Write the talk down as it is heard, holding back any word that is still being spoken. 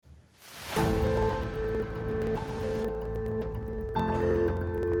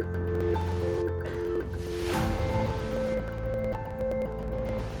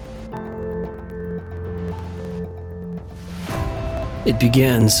It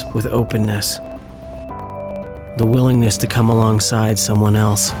begins with openness, the willingness to come alongside someone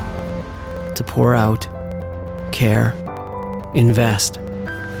else, to pour out, care, invest.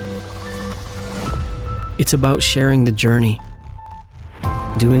 It's about sharing the journey,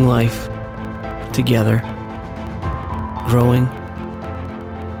 doing life together, growing,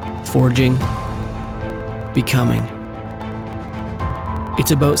 forging, becoming.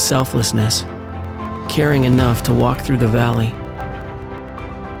 It's about selflessness, caring enough to walk through the valley,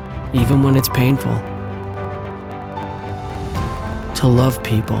 even when it's painful. To love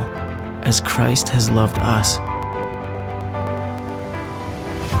people as Christ has loved us.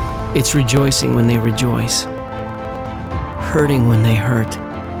 It's rejoicing when they rejoice, hurting when they hurt,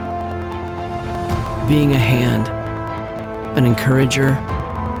 being a hand, an encourager,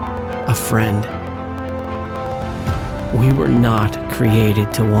 a friend. We were not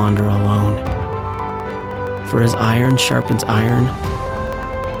created to wander alone. For as iron sharpens iron,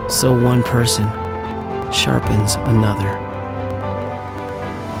 so one person sharpens another.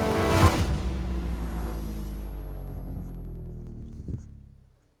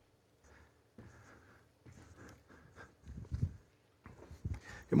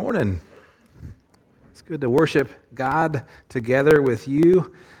 Good morning. It's good to worship God together with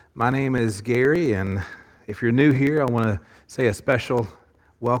you. My name is Gary, and if you're new here, I want to say a special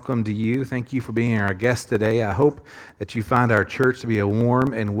welcome to you. Thank you for being our guest today. I hope that you find our church to be a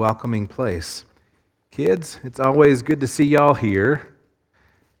warm and welcoming place. Kids, it's always good to see y'all here.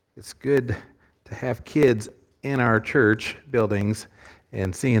 It's good to have kids in our church buildings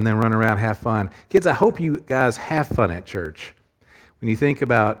and seeing them run around, have fun. Kids, I hope you guys have fun at church. When you think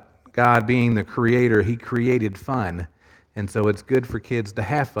about God being the creator, He created fun. And so it's good for kids to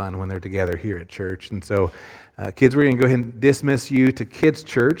have fun when they're together here at church. And so, kids, we're going to go ahead and dismiss you to Kids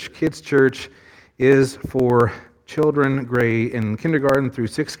Church. Kids Church is for children in kindergarten through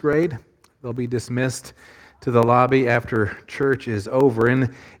 6th grade. They'll be dismissed to the lobby after church is over.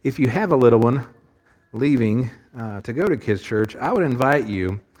 And if you have a little one leaving to go to Kids Church, I would invite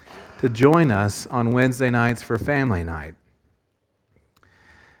you to join us on Wednesday nights for family night.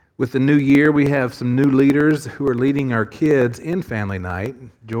 With the new year, we have some new leaders who are leading our kids in family night.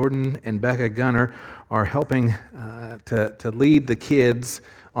 Jordan and Becca Gunner are helping to lead the kids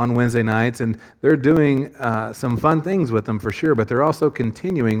on Wednesday nights, and they're doing some fun things with them for sure, but they're also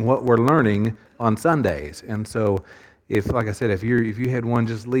continuing what we're learning on Sundays. And so, like I said, if you had one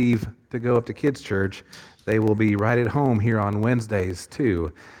just leave to go up to Kids Church, they will be right at home here on Wednesdays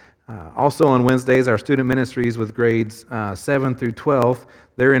too. Also on Wednesdays, our student ministries with grades 7 through 12,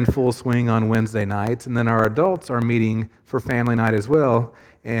 they're in full swing on Wednesday nights. And then our adults are meeting for family night as well.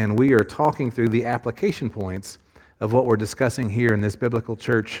 And we are talking through the application points of what we're discussing here in this Biblical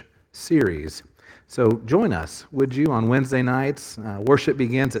Church series. So join us, would you, on Wednesday nights. Worship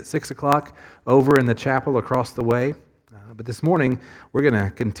begins at 6 o'clock over in the chapel across the way. But this morning, we're going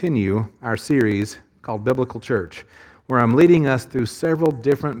to continue our series called Biblical Church, where I'm leading us through several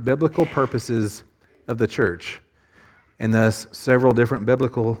different biblical purposes of the church, and thus several different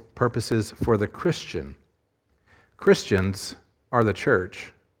biblical purposes for the Christian. Christians are the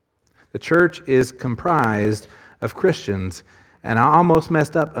church. The church is comprised of Christians, and I almost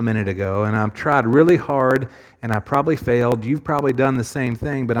messed up a minute ago, and I've tried really hard, and I probably failed. You've probably done the same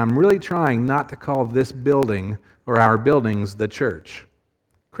thing, but I'm really trying not to call this building or our buildings the church.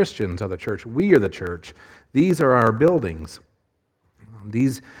 Christians are the church. We are the church. These are our buildings.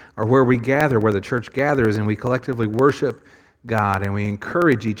 These are where we gather, where the church gathers, and we collectively worship God, and we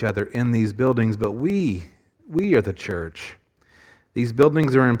encourage each other in these buildings, but we are the church. These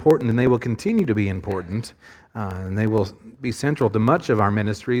buildings are important, and they will continue to be important, and they will be central to much of our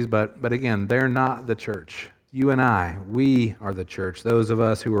ministries, but again, they're not the church. You and I, we are the church, those of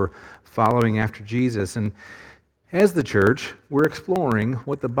us who are following after Jesus. And as the church, we're exploring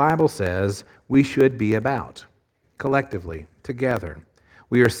what the Bible says we should be about, collectively, together.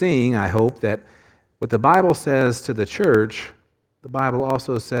 We are seeing, I hope, that what the Bible says to the church, the Bible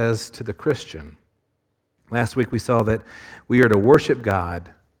also says to the Christian. Last week we saw that we are to worship God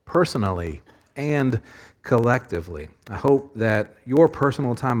personally and collectively. I hope that your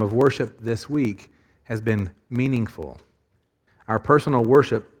personal time of worship this week has been meaningful. Our personal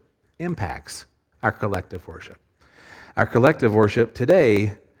worship impacts our collective worship. Our collective worship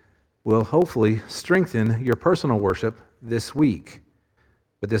today will hopefully strengthen your personal worship this week.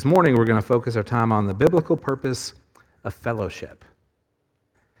 But this morning we're going to focus our time on the biblical purpose of fellowship.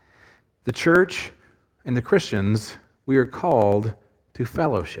 The church and the Christians, we are called to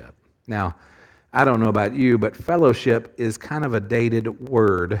fellowship. Now, I don't know about you, but fellowship is kind of a dated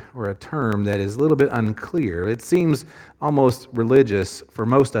word or a term that is a little bit unclear. It seems almost religious for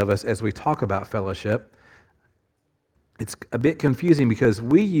most of us as we talk about fellowship. It's a bit confusing because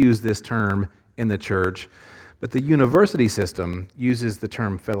we use this term in the church, but the university system uses the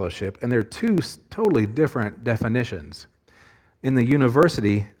term fellowship, and they're two totally different definitions. In the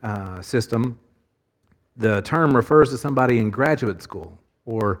university system, the term refers to somebody in graduate school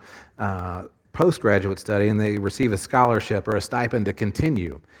or postgraduate study, and they receive a scholarship or a stipend to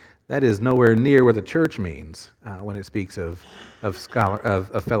continue. That is nowhere near what the church means when it speaks of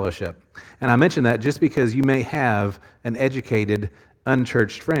fellowship. And I mention that just because you may have an educated,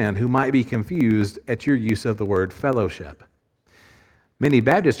 unchurched friend who might be confused at your use of the word fellowship. Many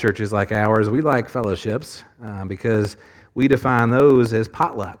Baptist churches like ours, we like fellowships because we define those as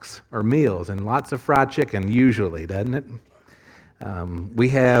potlucks or meals and lots of fried chicken, usually, doesn't it? We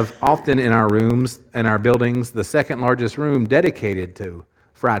have often in our rooms, in our buildings, the second largest room dedicated to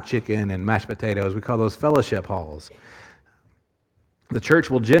fried chicken and mashed potatoes. We call those fellowship halls. The church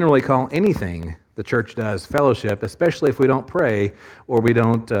will generally call anything the church does fellowship, especially if we don't pray or we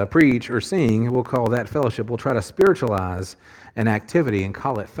don't preach or sing. We'll call that fellowship. We'll try to spiritualize an activity and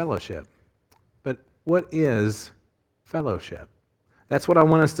call it fellowship. But what is fellowship? That's what I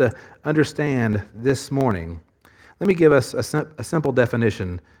want us to understand this morning. Let me give us a simple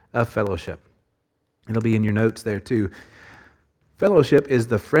definition of fellowship. It'll be in your notes there too. Fellowship is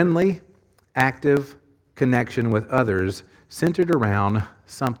the friendly, active connection with others centered around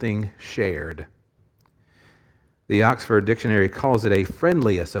something shared. The Oxford Dictionary calls it a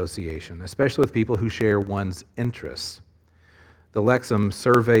friendly association, especially with people who share one's interests. The Lexham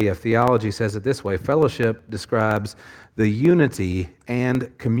Survey of Theology says it this way: fellowship describes the unity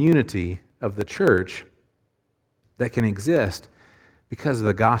and community of the church that can exist because of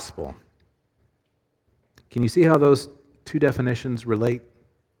the gospel. Can you see how those two definitions relate?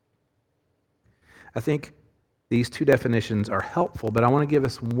 I think these two definitions are helpful, but I want to give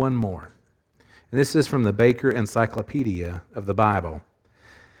us one more. And this is from the Baker Encyclopedia of the Bible.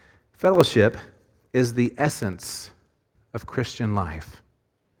 Fellowship is the essence of Christian life.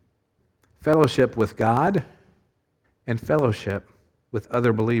 Fellowship with God and fellowship with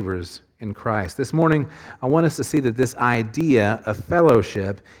other believers in Christ. This morning, I want us to see that this idea of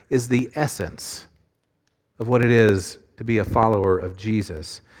fellowship is the essence of what it is to be a follower of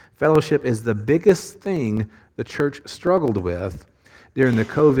Jesus. Fellowship is the biggest thing the church struggled with during the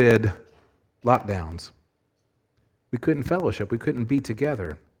COVID lockdowns. We couldn't fellowship. We couldn't be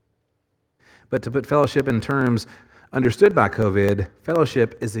together. But to put fellowship in terms understood by COVID,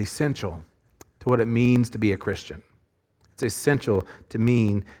 fellowship is essential to what it means to be a Christian. It's essential to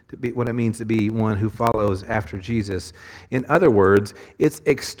be what it means to be one who follows after Jesus. In other words, it's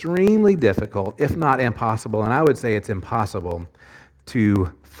extremely difficult, if not impossible, and I would say it's impossible,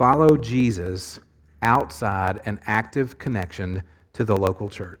 to follow Jesus outside an active connection to the local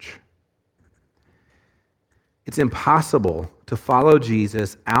church. It's impossible to follow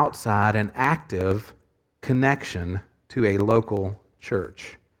Jesus outside an active connection to a local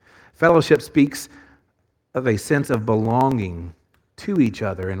church. Fellowship speaks of a sense of belonging to each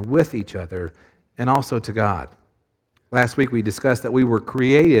other and with each other, and also to God. Last week we discussed that we were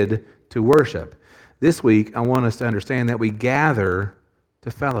created to worship. This week I want us to understand that we gather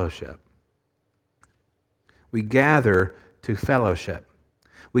to fellowship. We gather to fellowship.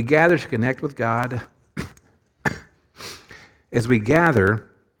 We gather to connect with God. As we gather,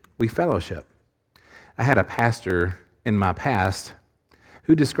 we fellowship. I had a pastor in my past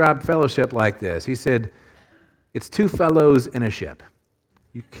who described fellowship like this. He said, it's two fellows in a ship.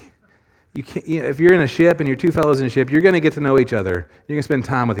 You can't, if you're in a ship and you're two fellows in a ship, you're going to get to know each other. You're going to spend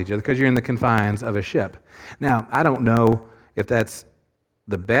time with each other because you're in the confines of a ship. Now, I don't know if that's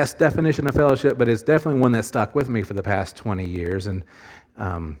the best definition of fellowship, but it's definitely one that stuck with me for the past 20 years, and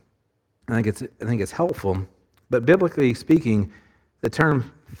I think it's helpful. But biblically speaking, the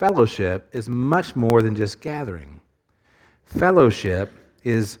term fellowship is much more than just gathering. Fellowship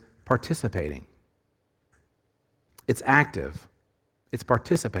is participating. It's active. It's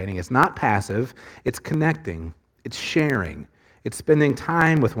participating. It's not passive. It's connecting. It's sharing. It's spending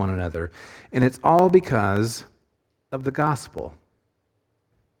time with one another. And it's all because of the gospel.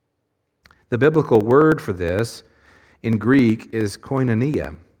 The biblical word for this in Greek is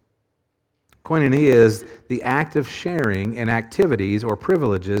koinonia. Koinonia is the act of sharing in activities or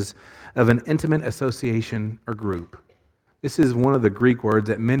privileges of an intimate association or group. This is one of the Greek words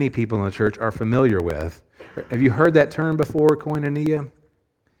that many people in the church are familiar with. Have you heard that term before, koinonia?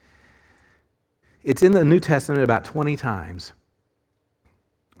 It's in the New Testament about 20 times.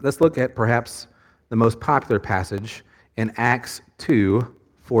 Let's look at perhaps the most popular passage in Acts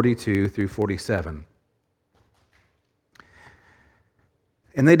 2:42 through 47.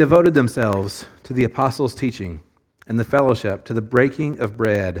 And they devoted themselves to the apostles' teaching and the fellowship, to the breaking of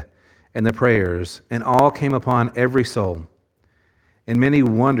bread and the prayers, and all came upon every soul. And many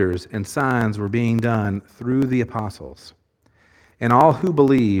wonders and signs were being done through the apostles. And all who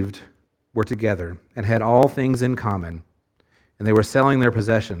believed were together and had all things in common. And they were selling their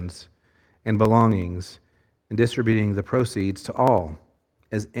possessions and belongings and distributing the proceeds to all,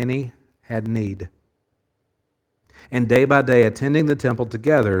 as any had need. And day by day, attending the temple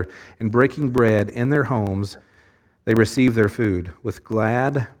together and breaking bread in their homes, they received their food with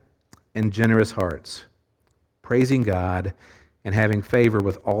glad and generous hearts, praising God and having favor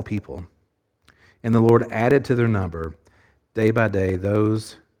with all people. And the Lord added to their number day by day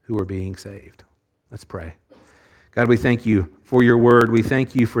those who were being saved. Let's pray. God, we thank you for your word. We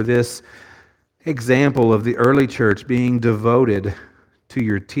thank you for this example of the early church being devoted to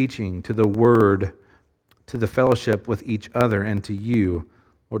your teaching, to the word, to the fellowship with each other, and to you,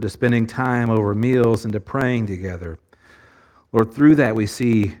 Lord, to spending time over meals and to praying together. Lord, through that we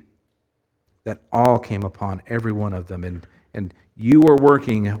see that all came upon every one of them, and you were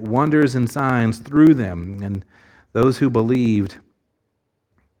working wonders and signs through them, and those who believed,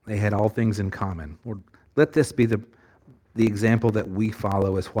 they had all things in common. Lord, let this be the example that we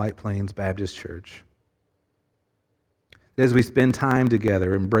follow as White Plains Baptist Church. As we spend time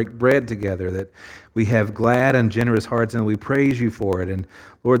together and break bread together, that we have glad and generous hearts, and we praise you for it. And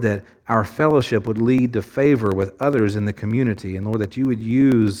Lord, that our fellowship would lead to favor with others in the community. And Lord, that you would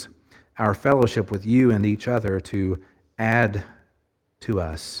use our fellowship with you and each other to add to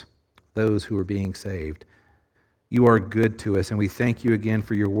us those who are being saved. You are good to us, and we thank you again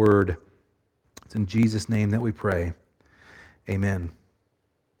for your word. It's in Jesus' name that we pray. Amen.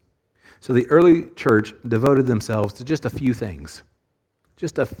 So the early church devoted themselves to just a few things.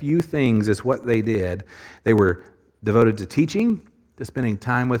 Just a few things is what they did. They were devoted to teaching, to spending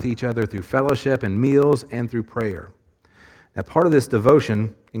time with each other through fellowship and meals, and through prayer. Now, part of this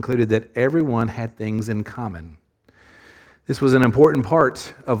devotion included that everyone had things in common. This was an important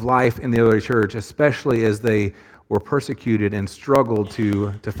part of life in the early church, especially as they were persecuted and struggled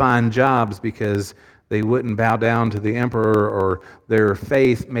to find jobs because they wouldn't bow down to the emperor, or their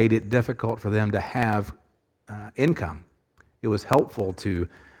faith made it difficult for them to have income. It was helpful to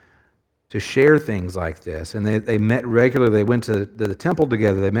share things like this. And they met regularly. They went to the temple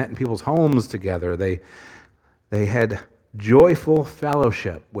together. They met in people's homes together. They had joyful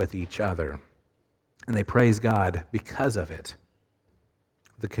fellowship with each other. And they praised God because of it.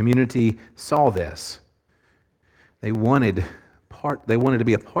 The community saw this. They wanted to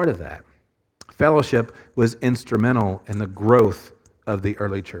be a part of that. Fellowship was instrumental in the growth of the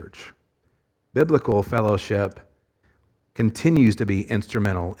early church. Biblical fellowship continues to be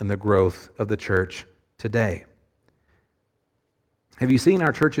instrumental in the growth of the church today. Have you seen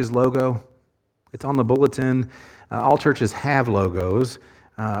our church's logo? It's on the bulletin. All churches have logos.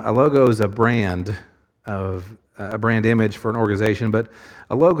 A logo is a brand image for an organization, but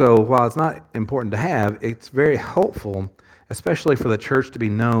a logo, while it's not important to have, it's very helpful, especially for the church to be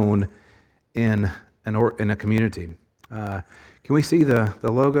known in a community. Can we see the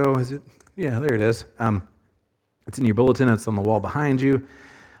logo? Is it? Yeah, there it is. It's in your bulletin. It's on the wall behind you.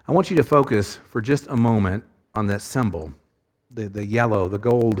 I want you to focus for just a moment on that symbol, the yellow, the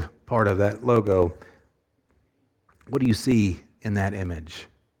gold part of that logo. What do you see in that image?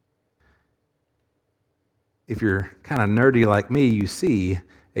 If you're kind of nerdy like me, you see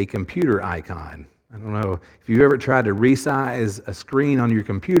a computer icon. I don't know if you've ever tried to resize a screen on your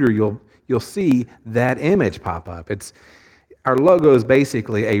computer, you'll see that image pop up. Our logo is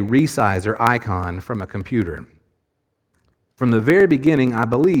basically a resizer icon from a computer. From the very beginning, I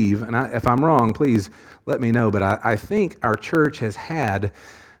believe, and if I'm wrong, please let me know, but I think our church has had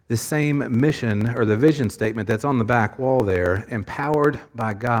the same mission or the vision statement that's on the back wall there, empowered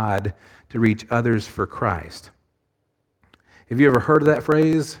by God to reach others for Christ. Have you ever heard of that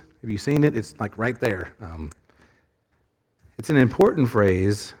phrase? Have you seen it? It's like right there. It's an important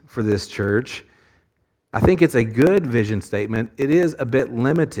phrase for this church. I think it's a good vision statement. It is a bit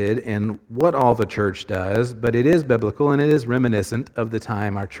limited in what all the church does, but it is biblical and it is reminiscent of the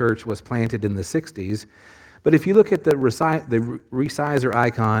time our church was planted in the 60s. But if you look at the resizer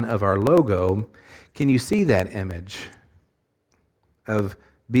icon of our logo, can you see that image of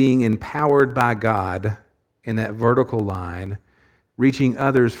being empowered by God in that vertical line, reaching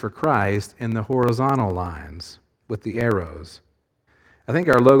others for Christ in the horizontal lines with the arrows? I think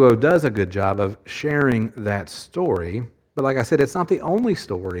our logo does a good job of sharing that story, but like I said, it's not the only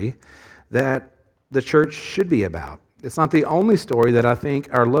story that the church should be about. It's not the only story that I think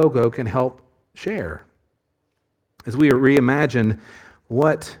our logo can help share. As we reimagine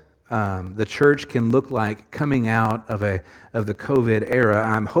what the church can look like coming out of the COVID era,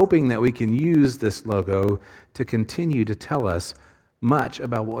 I'm hoping that we can use this logo to continue to tell us much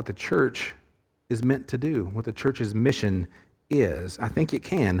about what the church is meant to do, what the church's mission is. I think it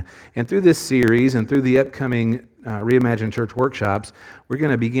can. And through this series and through the upcoming Reimagine Church workshops, we're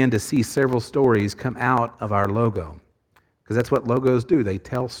going to begin to see several stories come out of our logo. Because that's what logos do. They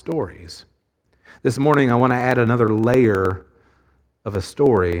tell stories. This morning, I want to add another layer of a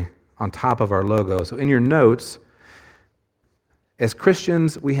story on top of our logo. So in your notes, as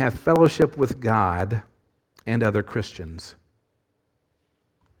Christians, we have fellowship with God and other Christians.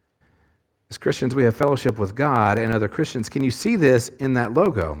 As Christians, we have fellowship with God and other Christians. Can you see this in that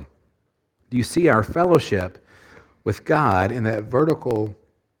logo? Do you see our fellowship with God in that vertical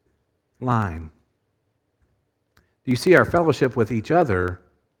line? Do you see our fellowship with each other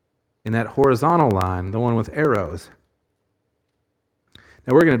in that horizontal line, the one with arrows?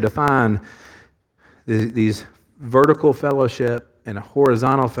 Now we're going to define these vertical fellowship and a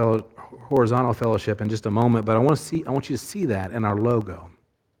horizontal fellowship in just a moment, but I want you to see that in our logo.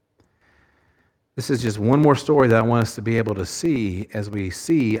 This is just one more story that I want us to be able to see as we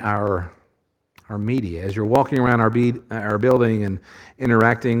see our media. As you're walking around our building and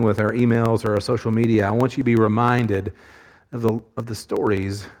interacting with our emails or our social media, I want you to be reminded of the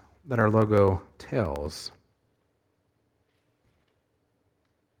stories that our logo tells.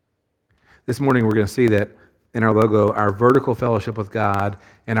 This morning we're going to see that in our logo, our vertical fellowship with God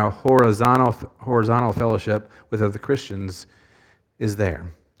and our horizontal fellowship with other Christians is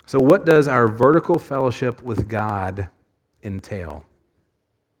there. So what does our vertical fellowship with God entail?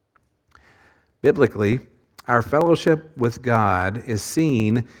 Biblically, our fellowship with God is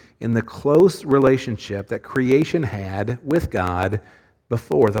seen in the close relationship that creation had with God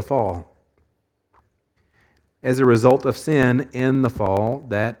before the fall. As a result of sin in the fall,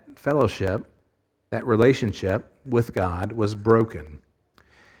 that fellowship, that relationship with God was broken.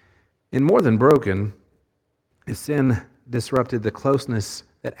 And more than broken, sin disrupted the closeness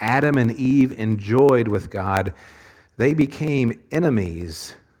that Adam and Eve enjoyed with God. They became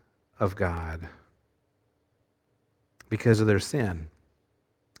enemies of God because of their sin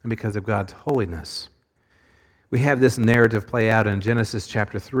and because of God's holiness. We have this narrative play out in Genesis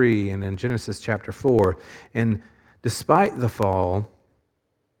chapter 3 and in Genesis chapter 4. And despite the fall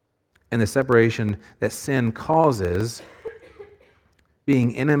and the separation that sin causes,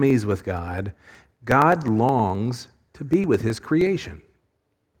 being enemies with God, God longs to be with his creation.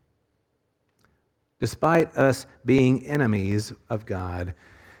 Despite us being enemies of God,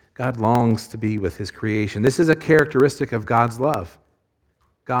 God longs to be with his creation. This is a characteristic of God's love.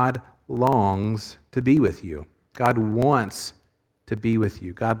 God longs to be with you. God wants to be with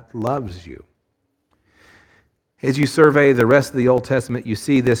you. God loves you. As you survey the rest of the Old Testament, you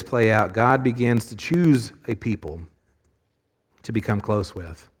see this play out. God begins to choose a people to become close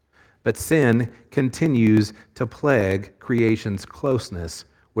with. But sin continues to plague creation's closeness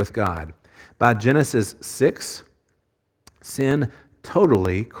with God. By Genesis 6, sin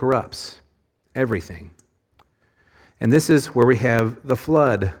totally corrupts everything. And this is where we have the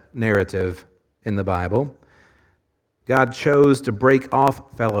flood narrative in the Bible. God chose to break off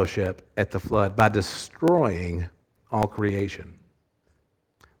fellowship at the flood by destroying all creation.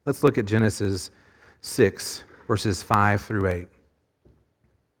 Let's look at Genesis 6, verses 5 through 8.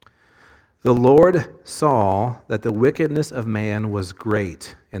 The Lord saw that the wickedness of man was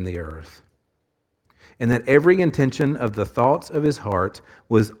great in the earth, and that every intention of the thoughts of his heart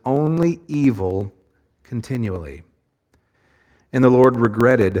was only evil continually. And the Lord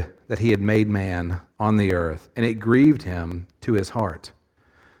regretted that he had made man on the earth, and it grieved him to his heart.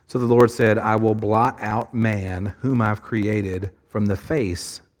 So the Lord said, I will blot out man, whom I've created, from the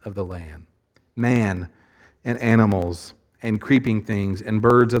face of the land, man and animals and creeping things and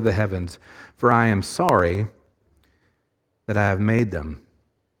birds of the heavens, for I am sorry that I have made them.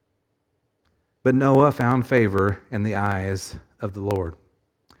 But Noah found favor in the eyes of the Lord.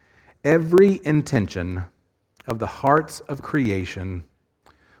 Every intention of the hearts of creation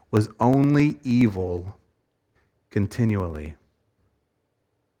was only evil continually.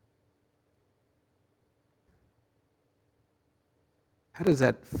 How does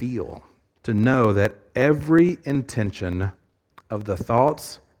that feel to know that every intention of the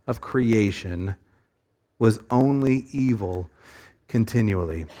thoughts of creation was only evil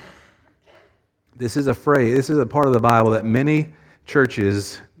continually? This is a phrase, this is a part of the Bible that many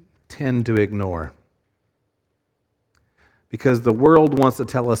churches tend to ignore. Because the world wants to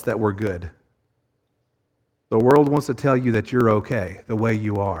tell us that we're good. The world wants to tell you that you're okay the way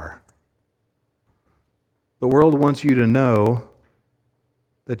you are. The world wants you to know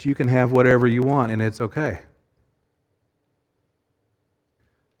that you can have whatever you want and it's okay.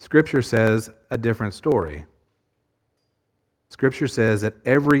 Scripture says a different story. Scripture says that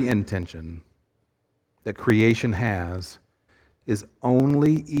every intention that creation has is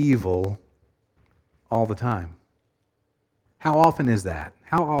only evil all the time. How often is that?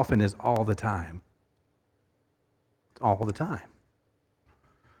 How often is all the time? All the time.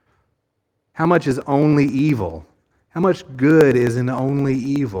 How much is only evil? How much good is in only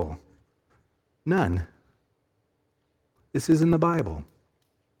evil? None. This is in the Bible.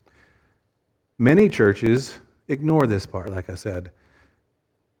 Many churches ignore this part, like I said.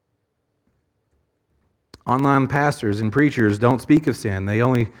 Online pastors and preachers don't speak of sin.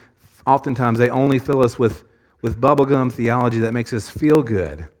 Oftentimes they only fill us with bubblegum theology that makes us feel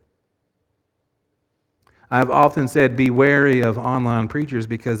good. I've often said, be wary of online preachers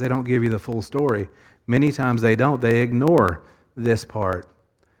because they don't give you the full story. Many times they don't. They ignore this part.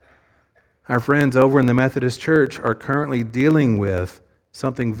 Our friends over in the Methodist Church are currently dealing with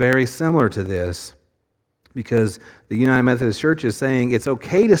something very similar to this because the United Methodist Church is saying it's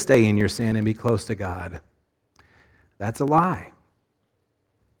okay to stay in your sin and be close to God. That's a lie.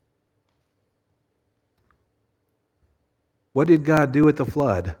 What did God do at the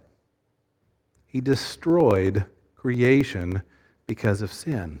flood? He destroyed creation because of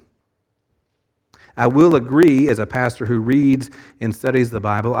sin. I will agree, as a pastor who reads and studies the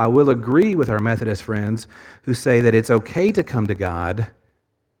Bible, I will agree with our Methodist friends who say that it's okay to come to God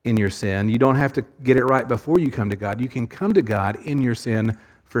in your sin. You don't have to get it right before you come to God. You can come to God in your sin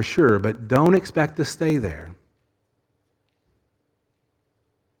for sure, but don't expect to stay there.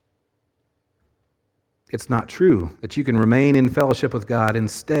 It's not true that you can remain in fellowship with God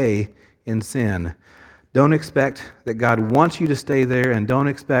and stay in sin. Don't expect that God wants you to stay there, and don't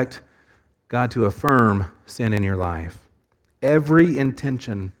expect God to affirm sin in your life. Every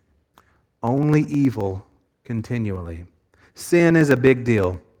intention, only evil continually. Sin is a big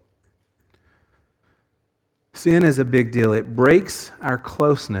deal. Sin is a big deal. It breaks our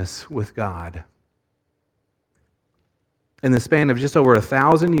closeness with God. In the span of just over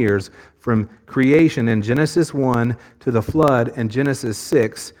 1,000 years, from creation in Genesis 1 to the flood in Genesis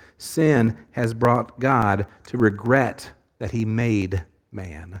 6, sin has brought God to regret that he made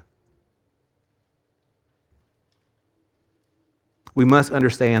man. We must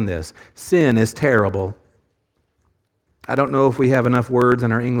understand this. Sin is terrible. I don't know if we have enough words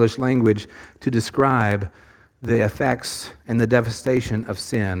in our English language to describe the effects and the devastation of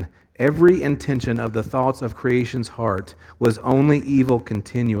sin. Every intention of the thoughts of creation's heart was only evil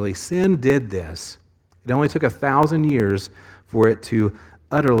continually. Sin did this. It only took 1,000 years for it to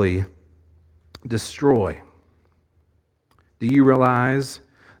utterly destroy. Do you realize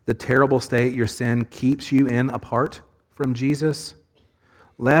the terrible state your sin keeps you in apart from Jesus?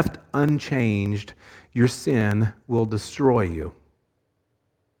 Left unchanged, your sin will destroy you.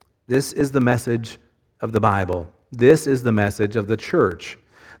 This is the message of the Bible. This is the message of the church.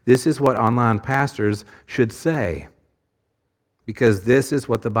 This is what online pastors should say, because this is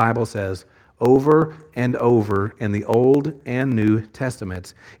what the Bible says over and over in the Old and New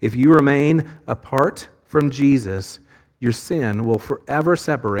Testaments. If you remain apart from Jesus, your sin will forever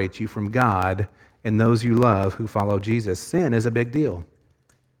separate you from God and those you love who follow Jesus. Sin is a big deal.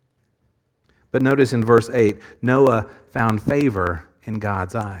 But notice in verse 8, Noah found favor in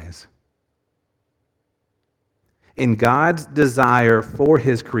God's eyes. In God's desire for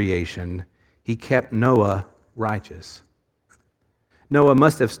his creation, he kept Noah righteous. Noah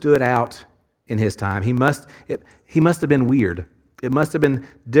must have stood out in his time. He must have been weird. It must have been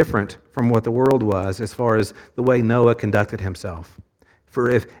different from what the world was as far as the way Noah conducted himself. For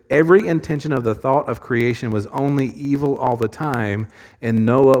if every intention of the thought of creation was only evil all the time, and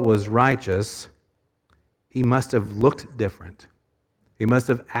Noah was righteous, he must have looked different. He must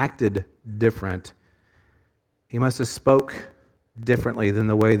have acted different. He must have spoke differently than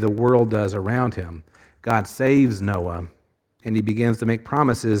the way the world does around him. God saves Noah, and he begins to make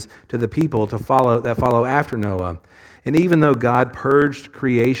promises to the people that follow after Noah. And even though God purged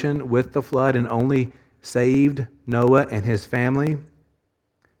creation with the flood and only saved Noah and his family,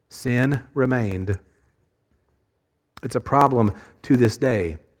 sin remained. It's a problem to this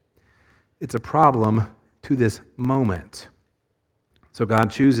day. It's a problem to this moment. So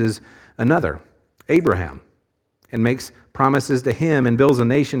God chooses another, Abraham, and makes promises to him and builds a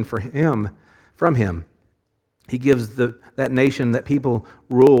nation from him. He gives that nation that people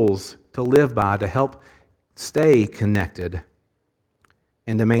rules to live by to help stay connected.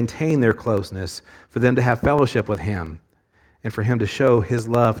 and to maintain their closeness, for them to have fellowship with him, and for him to show his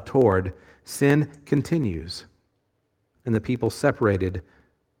love toward, sin continues, and the people separated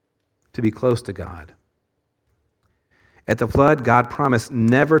to be close to God. At the flood, God promised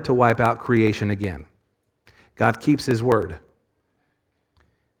never to wipe out creation again. God keeps his word.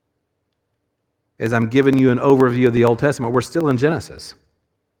 As I'm giving you an overview of the Old Testament, we're still in Genesis.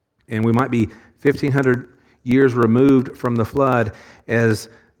 And we might be 1,500 years removed from the flood as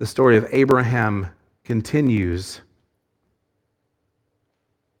the story of Abraham continues.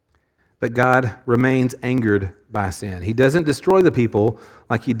 But God remains angered by sin. He doesn't destroy the people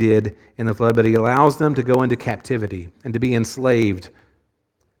like he did in the flood, but he allows them to go into captivity and to be enslaved.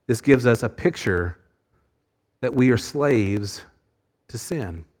 This gives us a picture that we are slaves to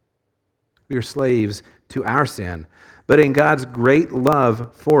sin. We are slaves to our sin. But in God's great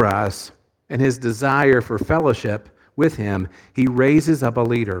love for us and his desire for fellowship with him, he raises up a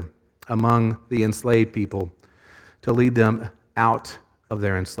leader among the enslaved people to lead them out of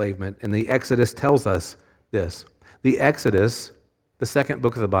their enslavement. And the Exodus tells us this. The Exodus, the second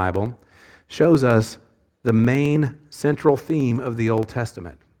book of the Bible, shows us the main central theme of the Old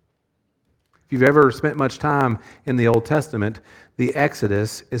Testament. If you've ever spent much time in the Old Testament, the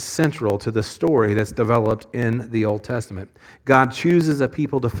Exodus is central to the story that's developed in the Old Testament. God chooses a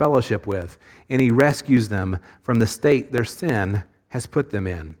people to fellowship with, and he rescues them from the state their sin has put them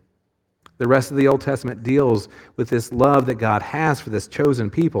in. The rest of the Old Testament deals with this love that God has for this chosen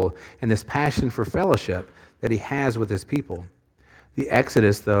people and this passion for fellowship that he has with his people. The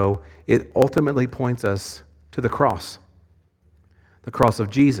Exodus, though, it ultimately points us to the cross of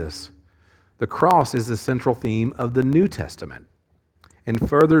Jesus. The cross is the central theme of the New Testament and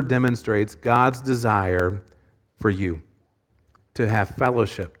further demonstrates God's desire for you to have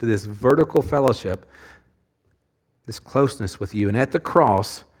fellowship, to this vertical fellowship, this closeness with you. And at the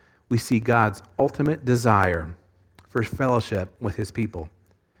cross, we see God's ultimate desire for fellowship with his people.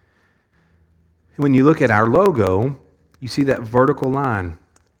 When you look at our logo, you see that vertical line.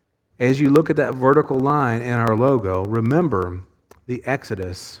 As you look at that vertical line in our logo, remember the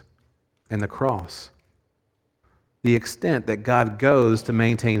Exodus and the cross. The extent that God goes to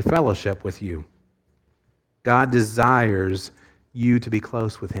maintain fellowship with you. God desires you to be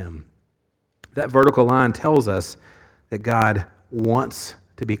close with him. That vertical line tells us that God wants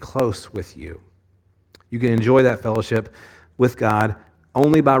to be close with you. You can enjoy that fellowship with God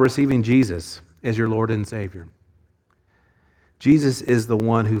only by receiving Jesus as your Lord and Savior. Jesus is the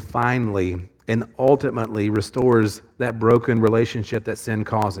one who finally and ultimately restores that broken relationship that sin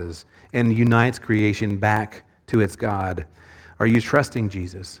causes and unites creation back to its God. Are you trusting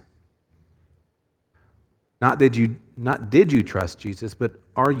Jesus? Not did you trust Jesus, but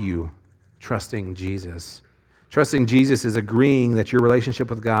are you trusting Jesus? Trusting Jesus is agreeing that your relationship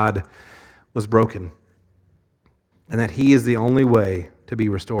with God was broken and that he is the only way to be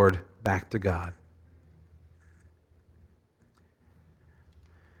restored back to God.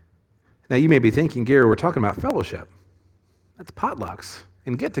 Now you may be thinking, Gary, we're talking about fellowship. That's potlucks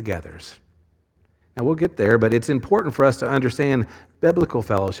and get-togethers. Now we'll get there, but it's important for us to understand biblical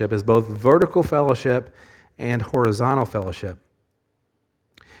fellowship as both vertical fellowship and horizontal fellowship.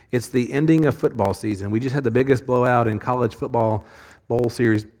 It's the ending of football season. We just had the biggest blowout in college football bowl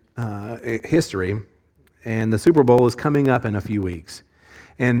series history, and the Super Bowl is coming up in a few weeks.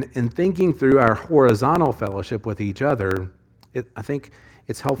 And in thinking through our horizontal fellowship with each other, I think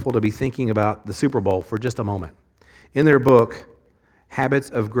it's helpful to be thinking about the Super Bowl for just a moment. In their book, Habits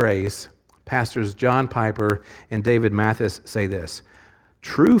of Grace, Pastors John Piper and David Mathis say this: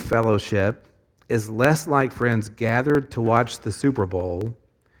 true fellowship is less like friends gathered to watch the Super Bowl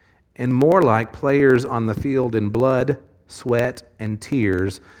and more like players on the field in blood, sweat, and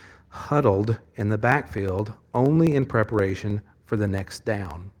tears, huddled in the backfield only in preparation for the next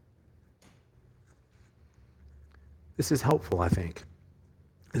down. This is helpful, I think,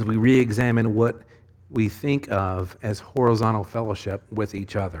 as we re-examine what we think of as horizontal fellowship with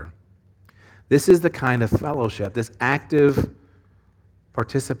each other. This is the kind of fellowship, this active,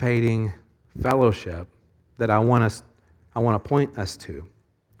 participating fellowship that I want to point us to.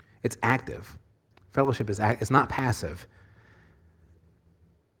 It's active. Fellowship is it's not passive.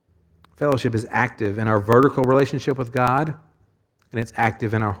 Fellowship is active in our vertical relationship with God, and it's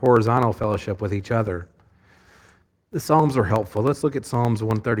active in our horizontal fellowship with each other. The Psalms are helpful. Let's look at Psalms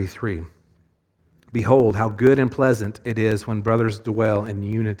 133. Behold, how good and pleasant it is when brothers dwell in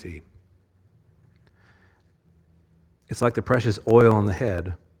unity. It's like the precious oil on the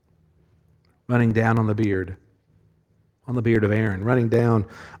head, running down on the beard of Aaron, running down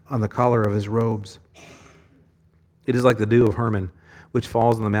on the collar of his robes. It is like the dew of Hermon, which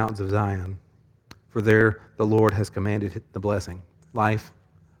falls on the mountains of Zion. For there the Lord has commanded the blessing, life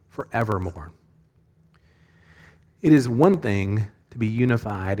forevermore. It is one thing to be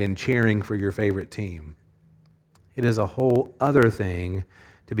unified in cheering for your favorite team. It is a whole other thing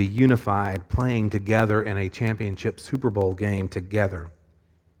to be unified playing together in a championship Super Bowl game together.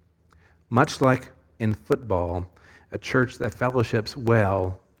 Much like in football, a church that fellowships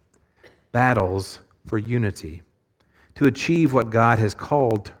well battles for unity to achieve what God has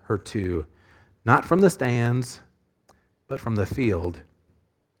called her to, not from the stands, but from the field.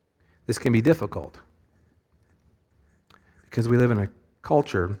 This can be difficult because we live in a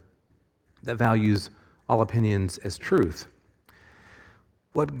culture that values all opinions as truth.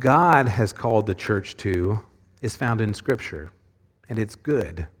 What God has called the church to is found in Scripture, and it's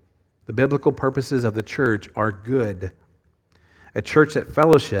good. The biblical purposes of the church are good. A church that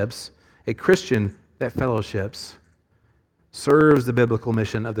fellowships, a Christian that fellowships, serves the biblical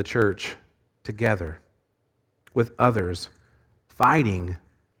mission of the church together with others, fighting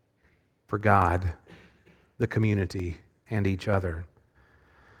for God, the community, and each other.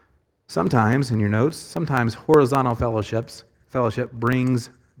 Sometimes, in your notes, sometimes horizontal fellowship brings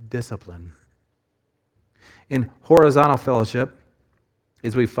discipline. In horizontal fellowship,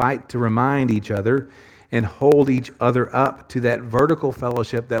 as we fight to remind each other and hold each other up to that vertical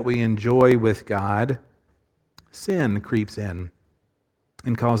fellowship that we enjoy with God, sin creeps in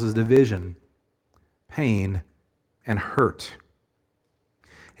and causes division, pain, and hurt.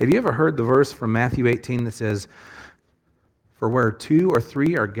 Have you ever heard the verse from Matthew 18 that says, "For where 2 or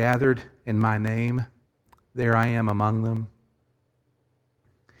 3 are gathered in my name, there I am among them"?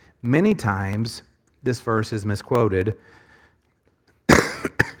 Many times, this verse is misquoted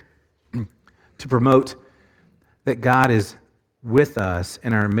to promote that God is with us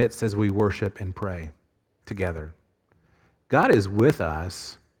in our midst as we worship and pray together. God is with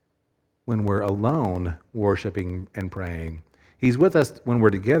us when we're alone worshiping and praying. He's with us when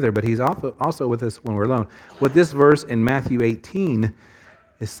we're together, but he's also with us when we're alone. What this verse in Matthew 18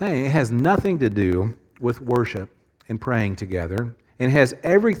 is saying, it has nothing to do with worship and praying together, and it has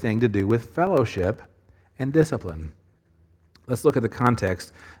everything to do with fellowship and discipline. Let's look at the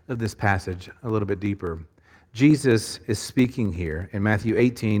context of this passage a little bit deeper. Jesus is speaking here in Matthew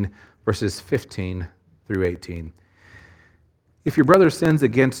 18, verses 15 through 18. If your brother sins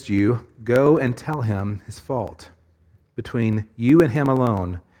against you, go and tell him his fault between you and him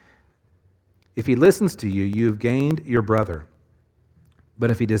alone. If he listens to you, you have gained your brother.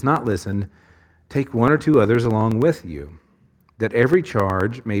 But if he does not listen, take 1 or 2 others along with you, that every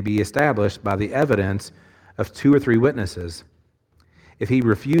charge may be established by the evidence of 2 or 3 witnesses. If he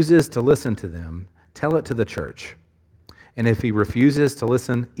refuses to listen to them, tell it to the church. And if he refuses to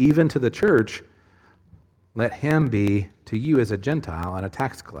listen even to the church, let him be to you as a Gentile and a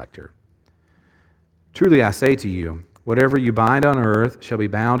tax collector. Truly I say to you, whatever you bind on earth shall be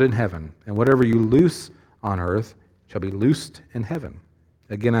bound in heaven, and whatever you loose on earth shall be loosed in heaven.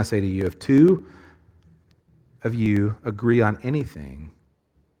 Again I say to you, if 2 of you agree on anything,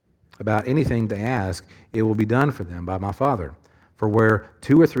 about anything they ask, it will be done for them by my Father. For where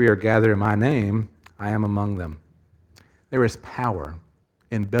 2 or 3 are gathered in my name, I am among them. There is power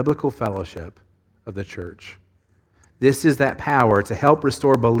in biblical fellowship of the church. This is that power to help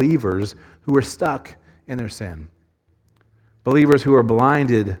restore believers who are stuck in their sin. Believers who are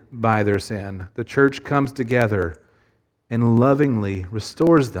blinded by their sin. The church comes together and lovingly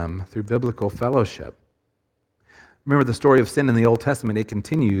restores them through biblical fellowship. Remember the story of sin in the Old Testament. It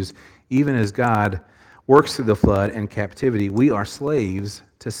continues even as God works through the flood and captivity. We are slaves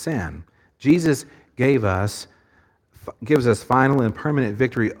to sin. Jesus gives us final and permanent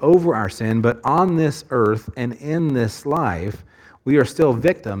victory over our sin, but on this earth and in this life, we are still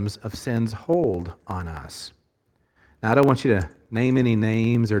victims of sin's hold on us. Now, I don't want you to name any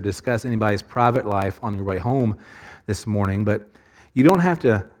names or discuss anybody's private life on your way home this morning, but you don't have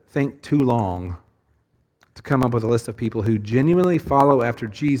to think too long to come up with a list of people who genuinely follow after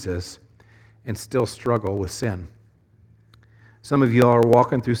Jesus and still struggle with sin. Some of you are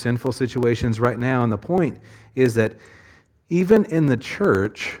walking through sinful situations right now, and the point is that even in the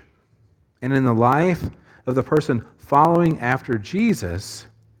church and in the life of the person following after Jesus,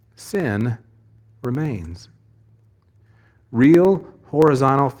 sin remains. Real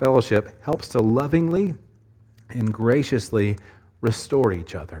horizontal fellowship helps to lovingly and graciously restore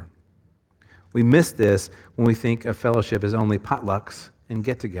each other. We miss this when we think of fellowship as only potlucks and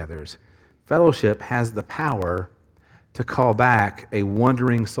get-togethers. Fellowship has the power to call back a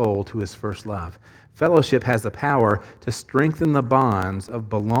wandering soul to his first love. Fellowship has the power to strengthen the bonds of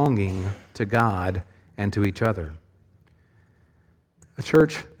belonging to God and to each other. A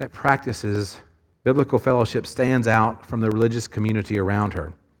church that practices biblical fellowship stands out from the religious community around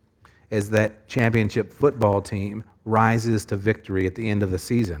her as that championship football team rises to victory at the end of the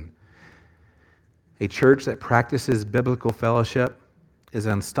season. A church that practices biblical fellowship is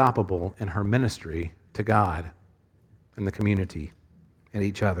unstoppable in her ministry to God and the community and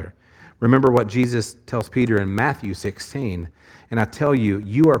each other. Remember what Jesus tells Peter in Matthew 16, and I tell you,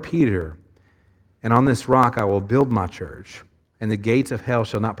 you are Peter, and on this rock I will build my church, and the gates of hell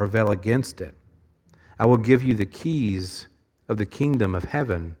shall not prevail against it. I will give you the keys of the kingdom of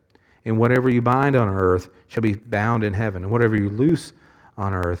heaven, and whatever you bind on earth shall be bound in heaven, and whatever you loose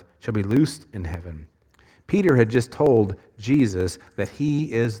on earth shall be loosed in heaven. Peter had just told Jesus that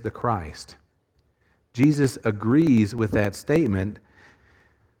he is the Christ. Jesus agrees with that statement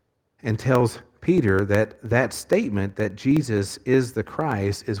and tells Peter that that statement that Jesus is the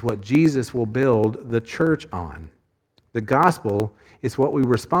Christ is what Jesus will build the church on. The gospel is what we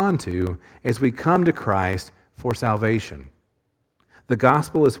respond to as we come to Christ for salvation. The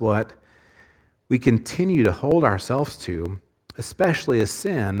gospel is what we continue to hold ourselves to, especially as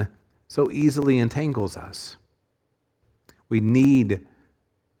sin so easily entangles us. We need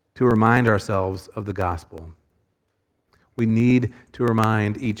to remind ourselves of the gospel. We need to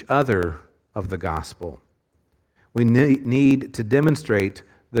remind each other of the gospel. We need to demonstrate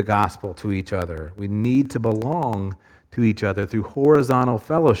the gospel to each other. We need to belong to each other through horizontal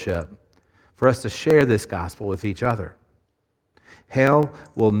fellowship for us to share this gospel with each other. Hell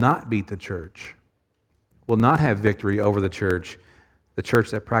will not beat the church, will not have victory over the church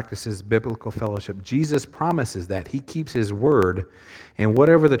that practices biblical fellowship. Jesus promises that. He keeps his word. And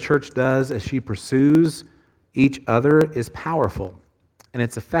whatever the church does as she pursues each other is powerful and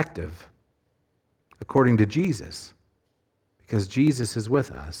it's effective according to Jesus, because Jesus is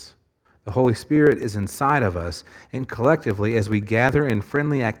with us. The Holy Spirit is inside of us, and collectively, as we gather in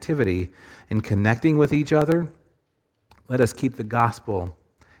friendly activity and connecting with each other, let us keep the gospel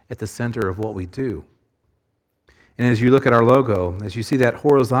at the center of what we do. And as you look at our logo, as you see that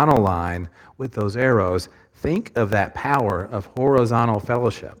horizontal line with those arrows, think of that power of horizontal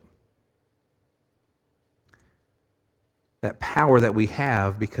fellowship. That power that we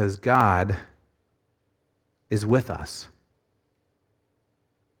have because God is with us.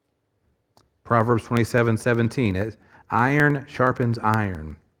 Proverbs 27:17, iron sharpens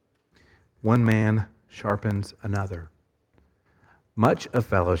iron. One man sharpens another. Much of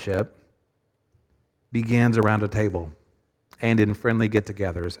fellowship begins around a table and in friendly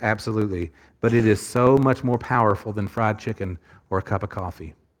get-togethers, absolutely. But it is so much more powerful than fried chicken or a cup of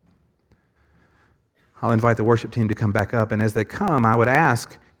coffee. I'll invite the worship team to come back up, and as they come, I would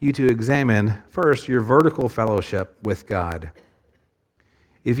ask you to examine first your vertical fellowship with God.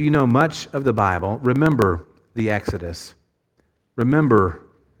 If you know much of the Bible, remember the Exodus. Remember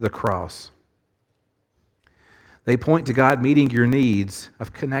the cross. They point to God meeting your needs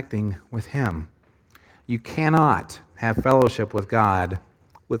of connecting with Him. You cannot have fellowship with God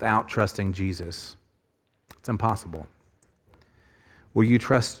without trusting Jesus. It's impossible. Will you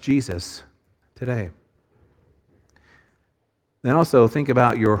trust Jesus today? Then also think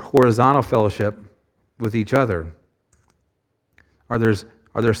about your horizontal fellowship with each other. Are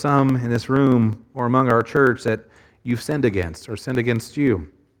there some in this room or among our church that you've sinned against or sinned against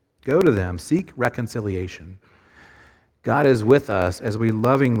you? Go to them. Seek reconciliation. God is with us as we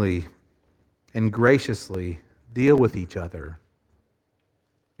lovingly and graciously deal with each other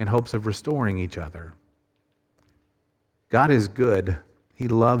in hopes of restoring each other. God is good. He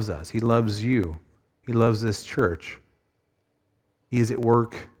loves us. He loves you. He loves this church. He is at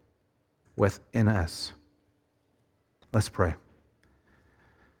work within us. Let's pray.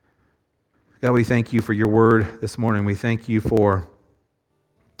 God, we thank you for your word this morning. We thank you for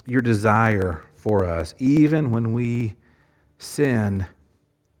your desire for us. Even when we sin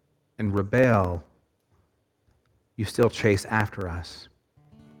and rebel, you still chase after us.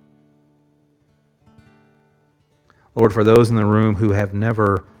 Lord, for those in the room who have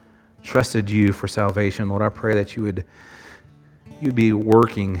never trusted you for salvation, Lord, I pray that you'd be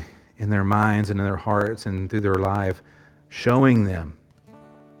working in their minds and in their hearts and through their life, showing them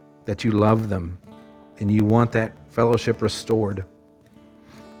that you love them and you want that fellowship restored,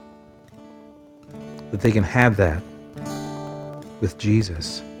 that they can have that with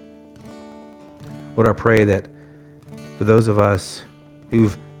Jesus. Lord, I pray that for those of us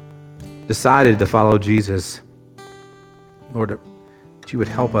who've decided to follow Jesus, Lord, that you would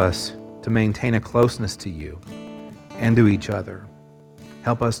help us to maintain a closeness to you and to each other.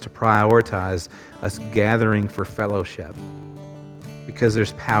 Help us to prioritize us gathering for fellowship, because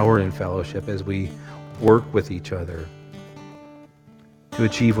there's power in fellowship as we work with each other to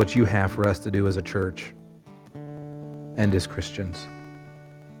achieve what you have for us to do as a church and as Christians.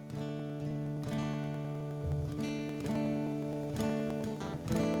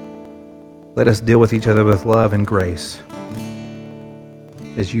 Let us deal with each other with love and grace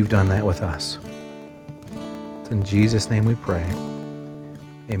as you've done that with us. It's in Jesus' name we pray.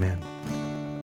 Amen.